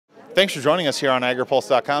Thanks for joining us here on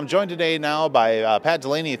Agri-Pulse.com. Joined today now by Pat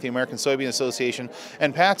Delaney at the American Soybean Association.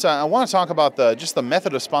 And Pat, I want to talk about just the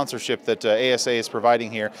method of sponsorship that ASA is providing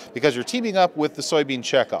here, because you're teaming up with the Soybean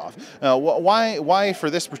Checkoff. Why for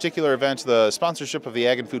this particular event, the sponsorship of the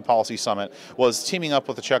Ag and Food Policy Summit was teaming up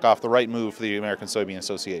with the Checkoff the right move for the American Soybean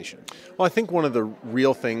Association? Well, I think one of the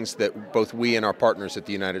real things that both we and our partners at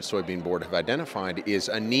the United Soybean Board have identified is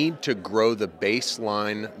a need to grow the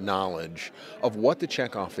baseline knowledge of what the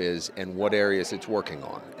Checkoff is and what areas it's working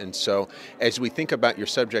on. And so as we think about your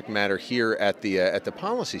subject matter here at the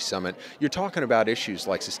Policy Summit, you're talking about issues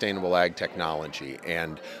like sustainable ag technology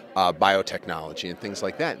and biotechnology and things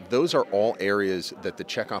like that. Those are all areas that the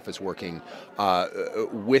Checkoff is working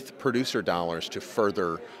with producer dollars to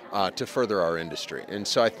further our industry. And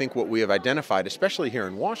so I think what we have identified, especially here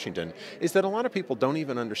in Washington, is that a lot of people don't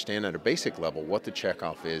even understand at a basic level what the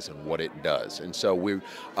Checkoff is and what it does. And so we're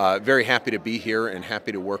very happy to be here and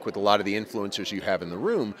happy to work with a lot of the influencers you have in the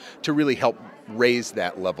room to really help raise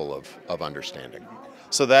that level of understanding.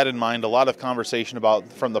 So that in mind, a lot of conversation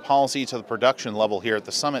about from the policy to the production level here at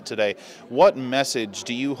the summit today. What message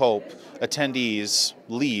do you hope attendees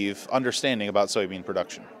leave understanding about soybean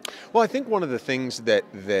production? Well, I think one of the things that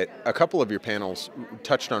a couple of your panels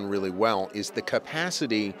touched on really well is the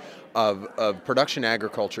capacity of production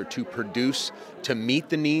agriculture to produce, to meet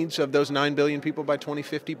the needs of those 9 billion people by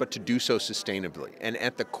 2050, but to do so sustainably. And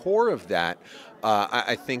at the core of that,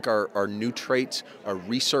 I think our new traits, our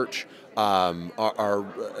research, our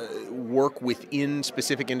work within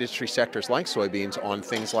specific industry sectors like soybeans on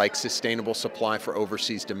things like sustainable supply for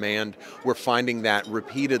overseas demand. We're finding that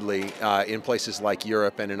repeatedly in places like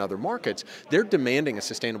Europe and in other markets. They're demanding a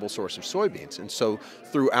sustainable source of soybeans. And so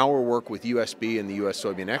through our work with USB and the U.S.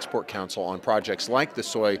 Soybean Export Council on projects like the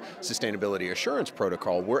Soy Sustainability Assurance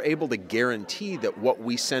Protocol, we're able to guarantee that what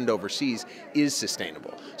we send overseas is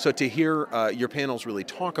sustainable. So to hear your panels really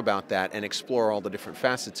talk about that and explore all the different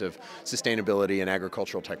facets of sustainability and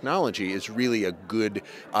agricultural technology is really a good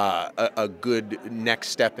next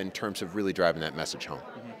step in terms of really driving that message home.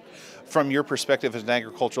 From your perspective as an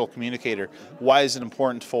agricultural communicator, why is it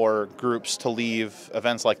important for groups to leave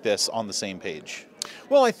events like this on the same page?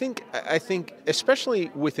 Well, I think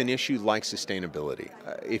especially with an issue like sustainability,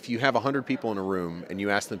 if you have 100 people in a room and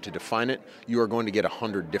you ask them to define it, you are going to get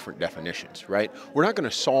 100 different definitions, right? We're not going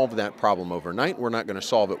to solve that problem overnight. We're not going to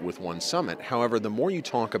solve it with one summit. However, the more you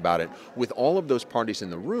talk about it with all of those parties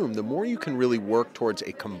in the room, the more you can really work towards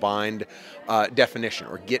a combined definition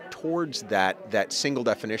or get towards that single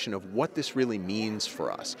definition of what this really means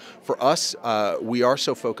for us. For us, we are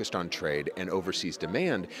so focused on trade and overseas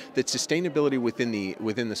demand that sustainability within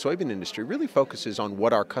the soybean industry really focuses on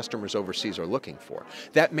what our customers overseas are looking for.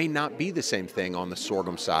 That may not be the same thing on the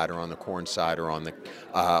sorghum side or on the corn side or on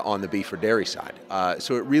the beef or dairy side.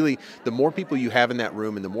 So it really, the more people you have in that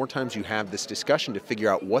room and the more times you have this discussion to figure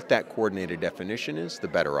out what that coordinated definition is, the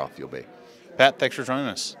better off you'll be. Pat, thanks for joining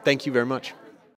us. Thank you very much.